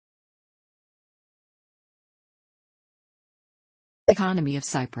Economy of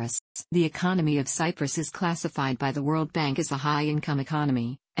Cyprus. The economy of Cyprus is classified by the World Bank as a high-income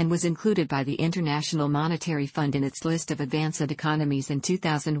economy, and was included by the International Monetary Fund in its list of advanced economies in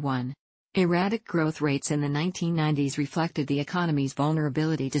 2001. Erratic growth rates in the 1990s reflected the economy's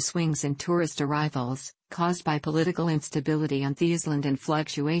vulnerability to swings in tourist arrivals, caused by political instability on the island and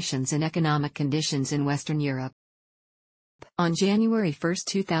fluctuations in economic conditions in Western Europe. On January 1,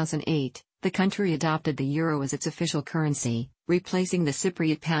 2008, the country adopted the euro as its official currency, replacing the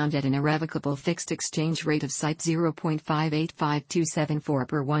Cypriot pound at an irrevocable fixed exchange rate of Cyp 0.585274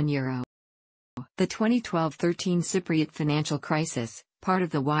 per €1. The 2012-13 Cypriot financial crisis, part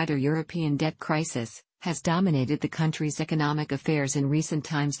of the wider European debt crisis, has dominated the country's economic affairs in recent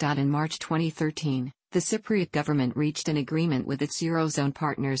times. In March 2013, the Cypriot government reached an agreement with its eurozone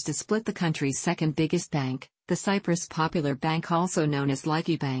partners to split the country's second biggest bank, the Cyprus Popular Bank, also known as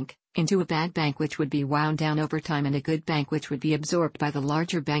Laiki Bank, into a bad bank which would be wound down over time and a good bank which would be absorbed by the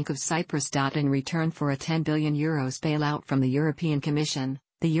larger Bank of Cyprus. In return for a €10 billion bailout from the European Commission,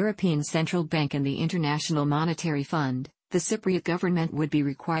 the European Central Bank and the International Monetary Fund, the Cypriot government would be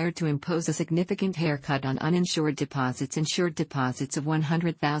required to impose a significant haircut on uninsured deposits. Insured deposits of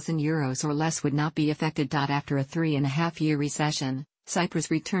 €100,000 or less would not be affected. After a 3.5-year recession,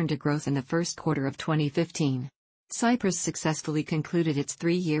 Cyprus returned to growth in the first quarter of 2015. Cyprus successfully concluded its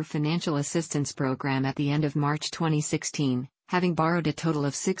 3-year financial assistance program at the end of March 2016, having borrowed a total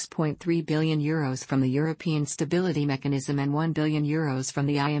of €6.3 billion from the European Stability Mechanism and €1 billion from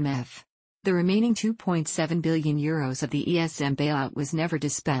the IMF. The remaining €2.7 billion of the ESM bailout was never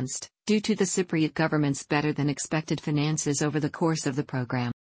dispensed, due to the Cypriot government's better-than-expected finances over the course of the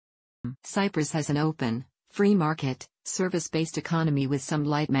program. Cyprus has an open, free market, service-based economy with some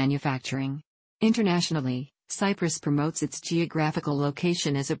light manufacturing. Internationally, Cyprus promotes its geographical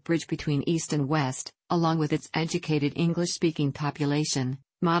location as a bridge between East and West, along with its educated English-speaking population,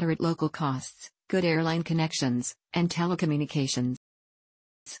 moderate local costs, good airline connections, and telecommunications.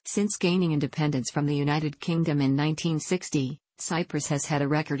 Since gaining independence from the United Kingdom in 1960, Cyprus has had a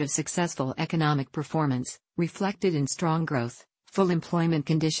record of successful economic performance, reflected in strong growth, full employment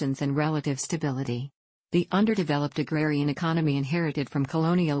conditions and relative stability. The underdeveloped agrarian economy inherited from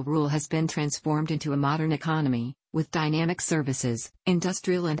colonial rule has been transformed into a modern economy, with dynamic services,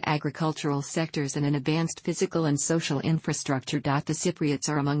 industrial and agricultural sectors and an advanced physical and social infrastructure. The Cypriots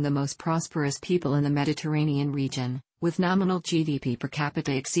are among the most prosperous people in the Mediterranean region, with nominal GDP per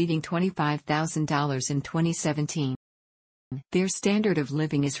capita exceeding $25,000 in 2017. Their standard of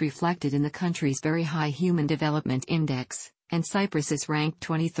living is reflected in the country's very high Human Development Index, and Cyprus is ranked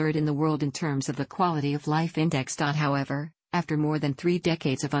 23rd in the world in terms of the Quality of Life Index. However, after more than 3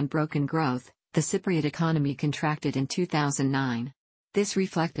 decades of unbroken growth, the Cypriot economy contracted in 2009. This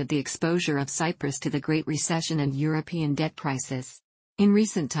reflected the exposure of Cyprus to the Great Recession and European debt crisis. In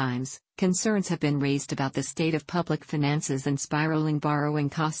recent times, concerns have been raised about the state of public finances and spiraling borrowing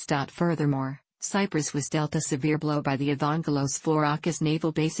costs. Furthermore, Cyprus was dealt a severe blow by the Evangelos Florokis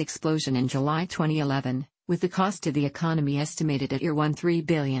naval base explosion in July 2011, with the cost to the economy estimated at €13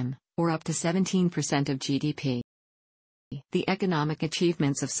 billion, or up to 17% of GDP. The economic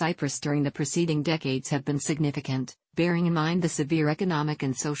achievements of Cyprus during the preceding decades have been significant, bearing in mind the severe economic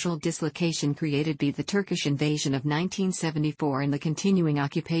and social dislocation created by the Turkish invasion of 1974 and the continuing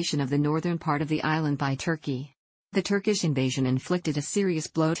occupation of the northern part of the island by Turkey. The Turkish invasion inflicted a serious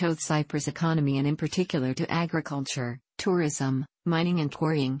blow to the Cyprus economy and in particular to agriculture, tourism, mining and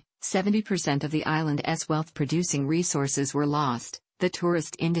quarrying. 70% of the island's wealth-producing resources were lost. The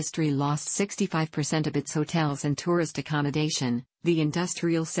tourist industry lost 65% of its hotels and tourist accommodation, the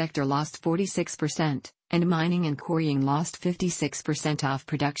industrial sector lost 46%, and mining and quarrying lost 56% of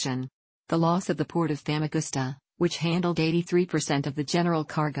production. The loss of the port of Famagusta, which handled 83% of the general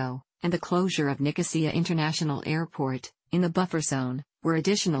cargo, and the closure of Nicosia International Airport, in the buffer zone, were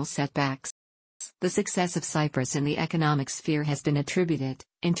additional setbacks. The success of Cyprus in the economic sphere has been attributed,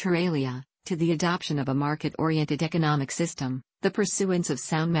 inter alia, to the adoption of a market-oriented economic system, the pursuance of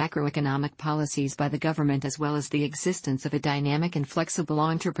sound macroeconomic policies by the government as well as the existence of a dynamic and flexible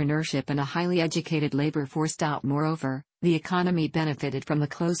entrepreneurship and a highly educated labor force. Moreover, the economy benefited from the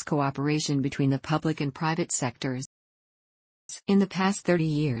close cooperation between the public and private sectors. In the past 30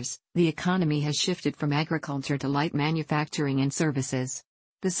 years, the economy has shifted from agriculture to light manufacturing and services.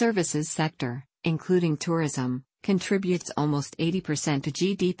 The services sector, including tourism, contributes almost 80% to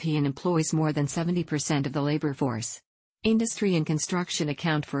GDP and employs more than 70% of the labor force. Industry and construction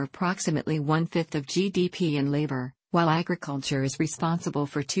account for approximately 1/5 of GDP and labor, while agriculture is responsible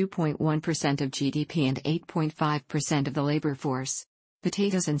for 2.1% of GDP and 8.5% of the labor force.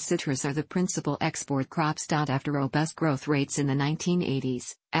 Potatoes and citrus are the principal export crops. After robust growth rates in the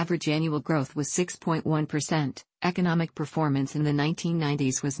 1980s, average annual growth was 6.1%. Economic performance in the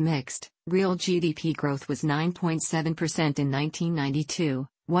 1990s was mixed. Real GDP growth was 9.7% in 1992,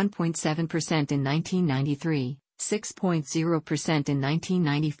 1.7% in 1993, 6.0% in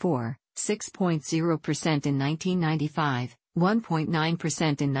 1994, 6.0% in 1995, 1.9%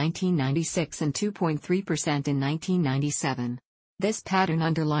 in 1996 and 2.3% in 1997. This pattern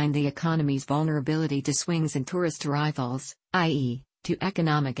underlined the economy's vulnerability to swings in tourist arrivals, i.e., to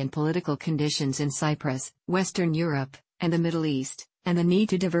economic and political conditions in Cyprus, Western Europe, and the Middle East, and the need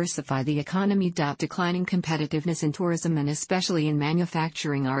to diversify the economy. Declining competitiveness in tourism and especially in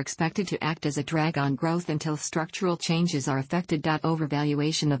manufacturing are expected to act as a drag on growth until structural changes are effected.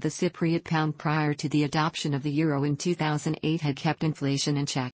 Overvaluation of the Cypriot pound prior to the adoption of the euro in 2008 had kept inflation in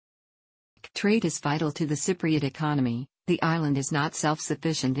check. Trade is vital to the Cypriot economy. The island is not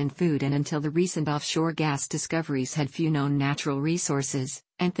self-sufficient in food, and until the recent offshore gas discoveries had few known natural resources,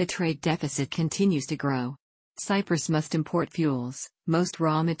 and the trade deficit continues to grow. Cyprus must import fuels, most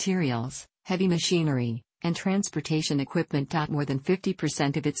raw materials, heavy machinery, and transportation equipment. More than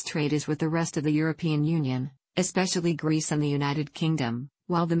 50% of its trade is with the rest of the European Union, especially Greece and the United Kingdom,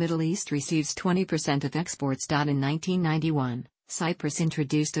 while the Middle East receives 20% of exports. In 1991, Cyprus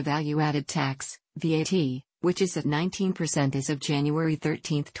introduced a value-added tax, VAT, which is at 19% as of January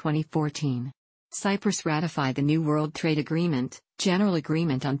 13, 2014. Cyprus ratified the New World Trade Agreement, General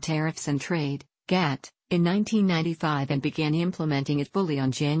Agreement on Tariffs and Trade, GATT, in 1995 and began implementing it fully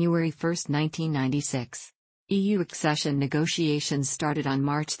on January 1, 1996. EU accession negotiations started on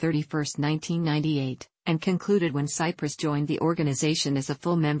March 31, 1998, and concluded when Cyprus joined the organization as a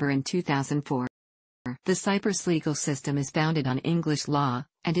full member in 2004. The Cyprus legal system is founded on English law,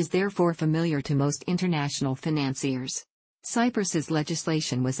 and is therefore familiar to most international financiers. Cyprus's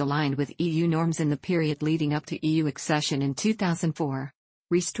legislation was aligned with EU norms in the period leading up to EU accession in 2004.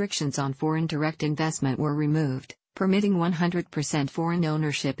 Restrictions on foreign direct investment were removed, permitting 100% foreign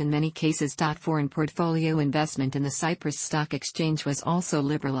ownership in many cases. Foreign portfolio investment in the Cyprus Stock Exchange was also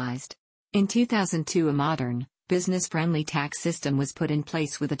liberalized. In 2002, a modern, business-friendly tax system was put in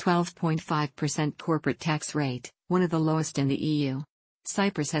place with a 12.5% corporate tax rate, one of the lowest in the EU.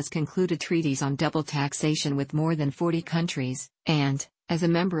 Cyprus has concluded treaties on double taxation with more than 40 countries, and, as a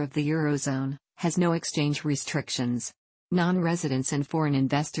member of the eurozone, has no exchange restrictions. Non-residents and foreign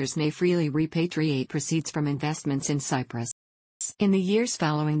investors may freely repatriate proceeds from investments in Cyprus. In the years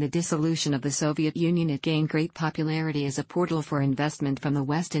following the dissolution of the Soviet Union, it gained great popularity as a portal for investment from the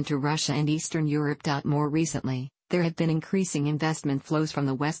West into Russia and Eastern Europe. More recently, there have been increasing investment flows from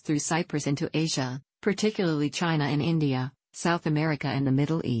the West through Cyprus into Asia, particularly China and India, South America and the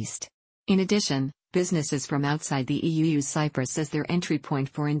Middle East. In addition, businesses from outside the EU use Cyprus as their entry point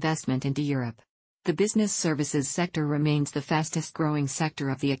for investment into Europe. The business services sector remains the fastest-growing sector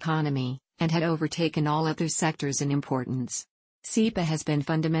of the economy, and had overtaken all other sectors in importance. SEPA has been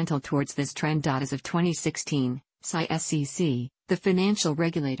fundamental towards this trend. As of 2016, SEC, the financial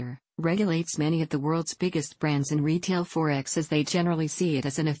regulator, regulates many of the world's biggest brands in retail forex as they generally see it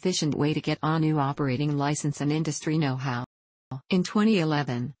as an efficient way to get a new operating license and industry know-how. In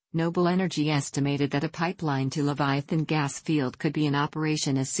 2011, Noble Energy estimated that a pipeline to Leviathan gas field could be in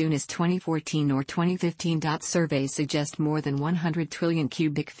operation as soon as 2014 or 2015. Surveys suggest more than 100 trillion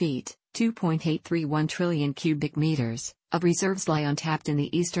cubic feet, 2.831 trillion cubic meters, of reserves lie untapped in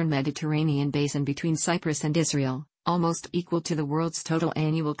the eastern Mediterranean basin between Cyprus and Israel, almost equal to the world's total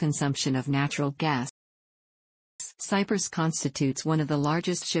annual consumption of natural gas. Cyprus constitutes one of the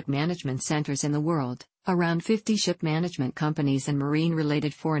largest ship management centers in the world. Around 50 ship management companies and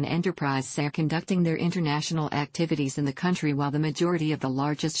marine-related foreign enterprises are conducting their international activities in the country, while the majority of the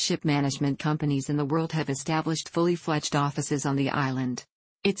largest ship management companies in the world have established fully fledged offices on the island.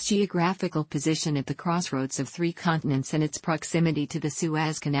 Its geographical position at the crossroads of three continents and its proximity to the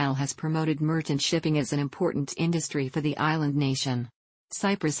Suez Canal has promoted merchant shipping as an important industry for the island nation.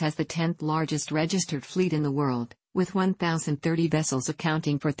 Cyprus has the 10th largest registered fleet in the world, with 1,030 vessels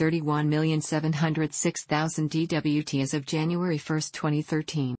accounting for 31,706,000 DWT as of January 1,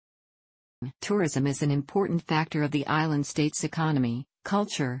 2013. Tourism is an important factor of the island state's economy,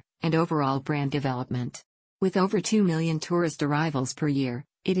 culture, and overall brand development. With over 2 million tourist arrivals per year,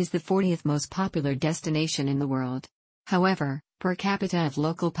 it is the 40th most popular destination in the world. However, per capita of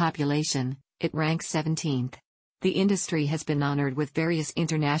local population, it ranks 17th. The industry has been honored with various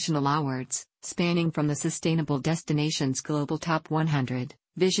international awards, spanning from the Sustainable Destinations Global Top 100,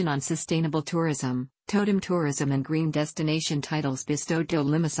 Vision on Sustainable Tourism, Totem Tourism and Green Destination titles bestowed to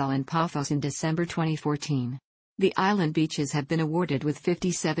Limassol and Paphos in December 2014. The island beaches have been awarded with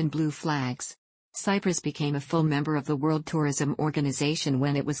 57 blue flags. Cyprus became a full member of the World Tourism Organization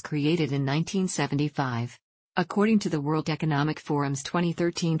when it was created in 1975. According to the World Economic Forum's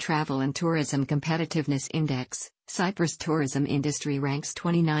 2013 Travel and Tourism Competitiveness Index, Cyprus' tourism industry ranks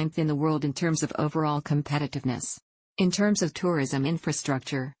 29th in the world in terms of overall competitiveness. In terms of tourism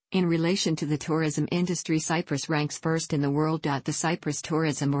infrastructure, in relation to the tourism industry, Cyprus ranks first in the world. The Cyprus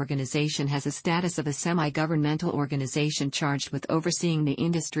Tourism Organization has a status of a semi-governmental organization charged with overseeing the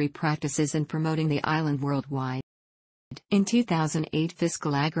industry practices and promoting the island worldwide. In 2008,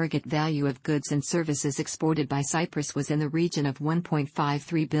 fiscal aggregate value of goods and services exported by Cyprus was in the region of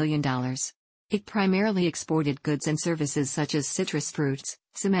 $1.53 billion. It primarily exported goods and services such as citrus fruits,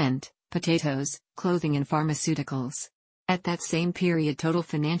 cement, potatoes, clothing and pharmaceuticals. At that same period, total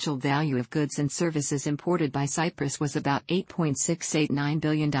financial value of goods and services imported by Cyprus was about $8.689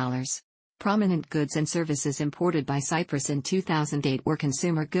 billion. Prominent goods and services imported by Cyprus in 2008 were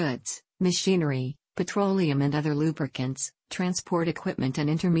consumer goods, machinery, petroleum and other lubricants, transport equipment and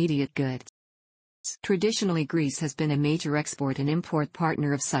intermediate goods. Traditionally, Greece has been a major export and import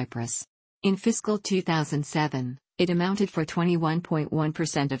partner of Cyprus. In fiscal 2007, it amounted for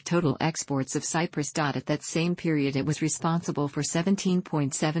 21.1% of total exports of Cyprus. At that same period, it was responsible for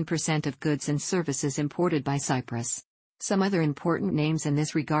 17.7% of goods and services imported by Cyprus. Some other important names in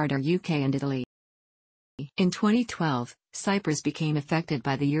this regard are UK and Italy. In 2012, Cyprus became affected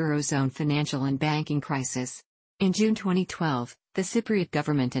by the eurozone financial and banking crisis. In June 2012, the Cypriot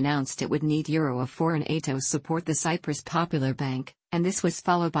government announced it would need euro of foreign aid to support the Cyprus Popular Bank, and this was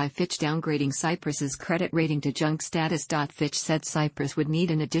followed by Fitch downgrading Cyprus's credit rating to junk status. Fitch said Cyprus would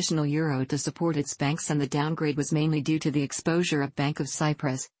need an additional euro to support its banks, and the downgrade was mainly due to the exposure of Bank of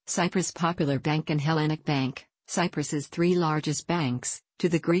Cyprus, Cyprus Popular Bank and Hellenic Bank, Cyprus's three largest banks, to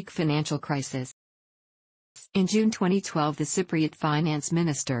the Greek financial crisis. In June 2012, the Cypriot finance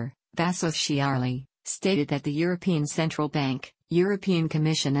minister, Vassos Shiarli, stated that the European Central Bank, European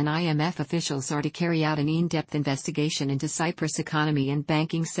Commission and IMF officials are to carry out an in-depth investigation into Cyprus' economy and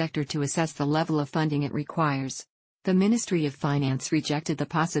banking sector to assess the level of funding it requires. The Ministry of Finance rejected the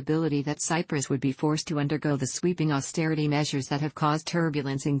possibility that Cyprus would be forced to undergo the sweeping austerity measures that have caused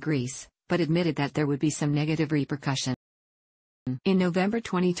turbulence in Greece, but admitted that there would be some negative repercussions. In November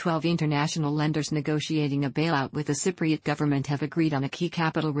 2012, international lenders negotiating a bailout with the Cypriot government have agreed on a key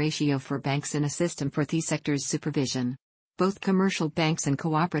capital ratio for banks and a system for the sector's supervision. Both commercial banks and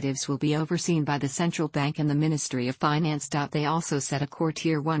cooperatives will be overseen by the Central Bank and the Ministry of Finance. They also set a core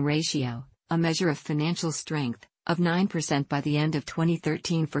Tier 1 ratio, a measure of financial strength, of 9% by the end of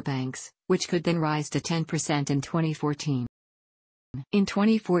 2013 for banks, which could then rise to 10% in 2014. In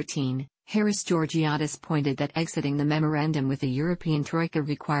 2014, Harris Georgiadis pointed that exiting the memorandum with the European Troika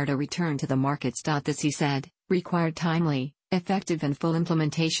required a return to the markets. This, he said, required timely, effective and full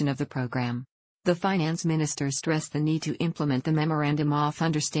implementation of the program. The finance minister stressed the need to implement the memorandum of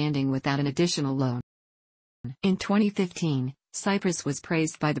understanding without an additional loan. In 2015, Cyprus was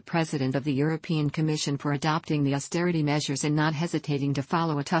praised by the President of the European Commission for adopting the austerity measures and not hesitating to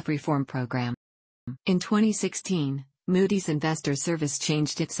follow a tough reform program. In 2016, Moody's Investor Service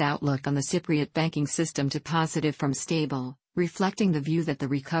changed its outlook on the Cypriot banking system to positive from stable, reflecting the view that the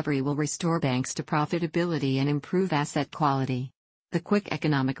recovery will restore banks to profitability and improve asset quality. The quick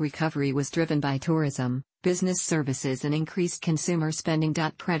economic recovery was driven by tourism, business services and increased consumer spending.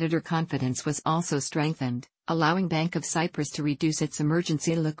 Creditor confidence was also strengthened, allowing Bank of Cyprus to reduce its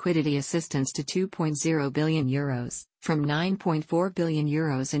emergency liquidity assistance to €2.0 billion, from €9.4 billion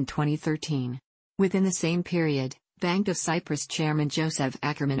in 2013. Within the same period, Bank of Cyprus Chairman Joseph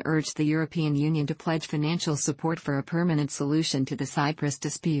Ackerman urged the European Union to pledge financial support for a permanent solution to the Cyprus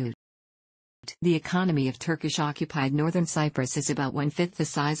dispute. The economy of Turkish-occupied northern Cyprus is about one-fifth the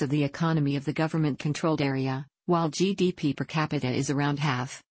size of the economy of the government-controlled area, while GDP per capita is around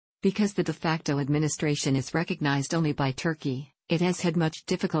half. Because the de facto administration is recognized only by Turkey, it has had much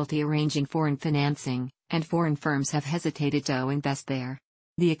difficulty arranging foreign financing, and foreign firms have hesitated to invest there.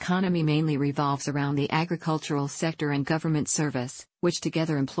 The economy mainly revolves around the agricultural sector and government service, which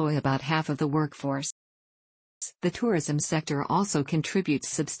together employ about half of the workforce. The tourism sector also contributes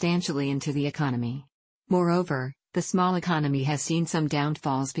substantially into the economy. Moreover, the small economy has seen some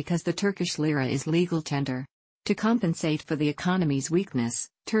downfalls because the Turkish lira is legal tender. To compensate for the economy's weakness,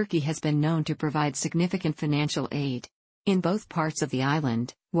 Turkey has been known to provide significant financial aid. In both parts of the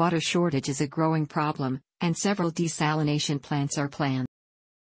island, water shortage is a growing problem, and several desalination plants are planned.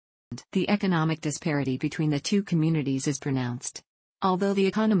 The economic disparity between the two communities is pronounced. Although the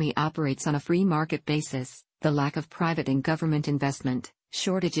economy operates on a free market basis, the lack of private and government investment,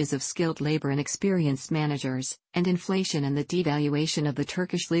 shortages of skilled labor and experienced managers, and inflation and the devaluation of the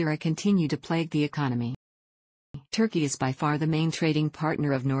Turkish lira continue to plague the economy. Turkey is by far the main trading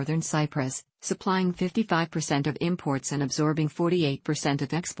partner of northern Cyprus, supplying 55% of imports and absorbing 48%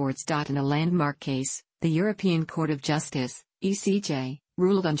 of exports. In a landmark case, the European Court of Justice, ECJ,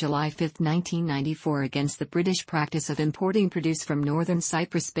 ruled on July 5, 1994 against the British practice of importing produce from northern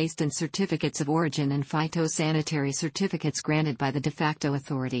Cyprus based on certificates of origin and phytosanitary certificates granted by the de facto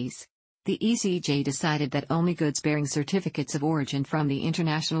authorities. The ECJ decided that only goods bearing certificates of origin from the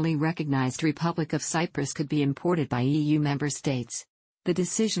internationally recognized Republic of Cyprus could be imported by EU member states. The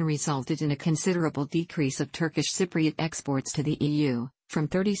decision resulted in a considerable decrease of Turkish Cypriot exports to the EU, from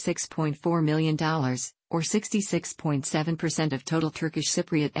 $36.4 million, or 66.7% of total Turkish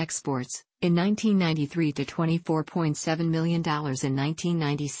Cypriot exports, in 1993 to $24.7 million in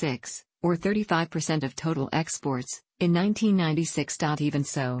 1996, or 35% of total exports, in 1996. Even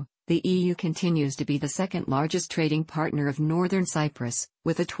so, the EU continues to be the second largest trading partner of northern Cyprus,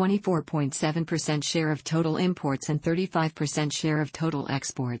 with a 24.7% share of total imports and 35% share of total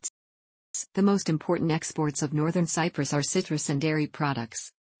exports. The most important exports of northern Cyprus are citrus and dairy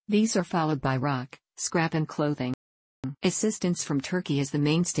products. These are followed by rock, scrap and clothing. Assistance from Turkey is the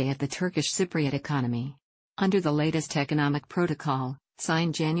mainstay of the Turkish Cypriot economy. Under the latest economic protocol,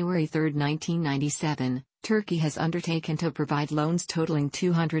 signed January 3, 1997, Turkey has undertaken to provide loans totaling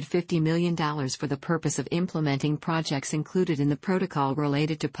 $250 million for the purpose of implementing projects included in the protocol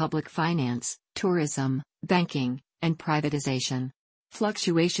related to public finance, tourism, banking, and privatization.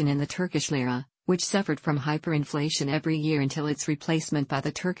 Fluctuation in the Turkish lira, which suffered from hyperinflation every year until its replacement by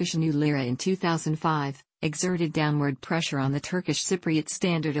the Turkish new lira in 2005, exerted downward pressure on the Turkish Cypriot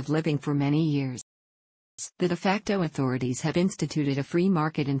standard of living for many years. The de facto authorities have instituted a free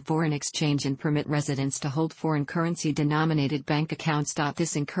market in foreign exchange and permit residents to hold foreign currency denominated bank accounts.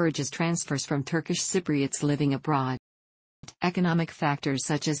 This encourages transfers from Turkish Cypriots living abroad. Economic factors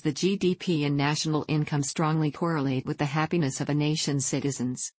such as the GDP and national income strongly correlate with the happiness of a nation's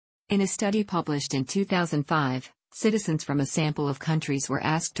citizens. In a study published in 2005, citizens from a sample of countries were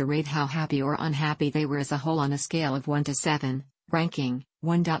asked to rate how happy or unhappy they were as a whole on a scale of 1 to 7, ranking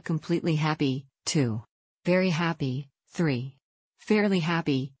 1. Completely happy, 2. Very happy, 3. Fairly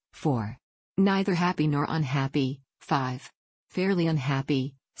happy, 4. Neither happy nor unhappy, 5. Fairly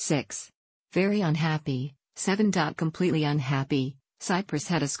unhappy, 6. Very unhappy, 7. Completely unhappy. Cyprus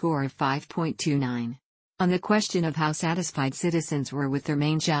had a score of 5.29. On the question of how satisfied citizens were with their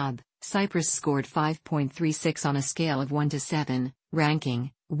main job, Cyprus scored 5.36 on a scale of 1 to 7,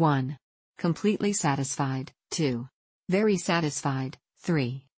 ranking 1. Completely satisfied, 2. Very satisfied,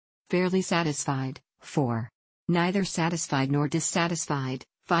 3. Fairly satisfied, 4. Neither satisfied nor dissatisfied,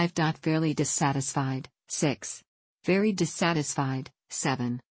 5. Fairly dissatisfied, 6. Very dissatisfied,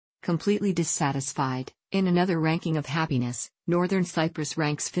 7. Completely dissatisfied. In another ranking of happiness, Northern Cyprus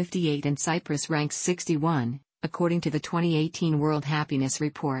ranks 58 and Cyprus ranks 61, according to the 2018 World Happiness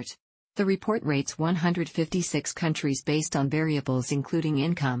Report. The report rates 156 countries based on variables including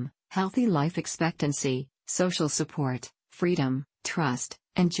income, healthy life expectancy, social support, freedom, trust,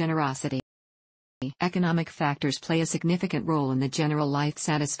 and generosity. Economic factors play a significant role in the general life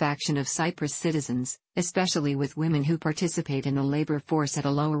satisfaction of Cyprus citizens, especially with women who participate in the labor force at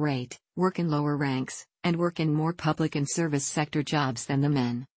a lower rate, work in lower ranks, and work in more public and service sector jobs than the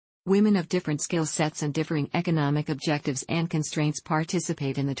men. Women of different skill sets and differing economic objectives and constraints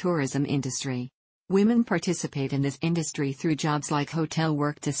participate in the tourism industry. Women participate in this industry through jobs like hotel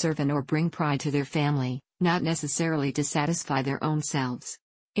work to serve and or bring pride to their family, not necessarily to satisfy their own selves.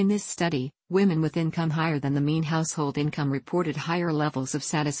 In this study, women with income higher than the mean household income reported higher levels of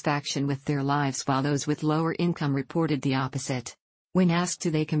satisfaction with their lives while those with lower income reported the opposite. When asked do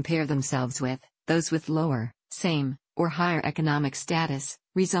they compare themselves with those with lower, same, or higher economic status,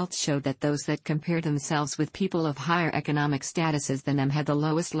 results showed that those that compared themselves with people of higher economic statuses than them had the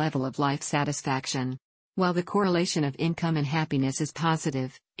lowest level of life satisfaction. While the correlation of income and happiness is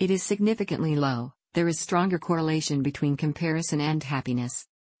positive, it is significantly low. There is stronger correlation between comparison and happiness.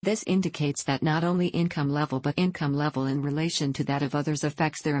 This indicates that not only income level but income level in relation to that of others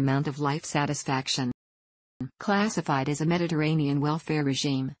affects their amount of life satisfaction. Classified as a Mediterranean welfare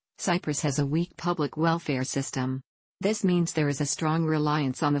regime, Cyprus has a weak public welfare system. This means there is a strong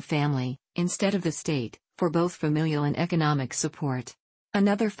reliance on the family, instead of the state, for both familial and economic support.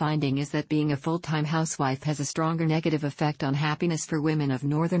 Another finding is that being a full-time housewife has a stronger negative effect on happiness for women of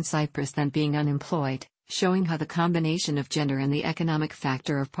northern Cyprus than being unemployed, showing how the combination of gender and the economic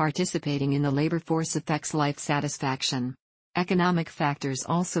factor of participating in the labor force affects life satisfaction. Economic factors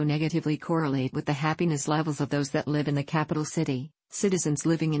also negatively correlate with the happiness levels of those that live in the capital city, citizens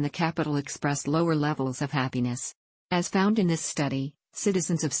living in the capital expressed lower levels of happiness. As found in this study,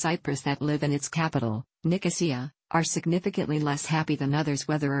 citizens of Cyprus that live in its capital, Nicosia, are significantly less happy than others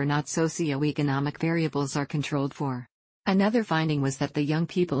whether or not socio-economic variables are controlled for. Another finding was that the young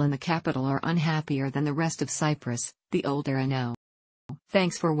people in the capital are unhappier than the rest of Cyprus, the older I know.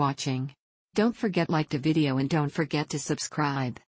 Thanks for watching. Don't forget like the video and don't forget to subscribe.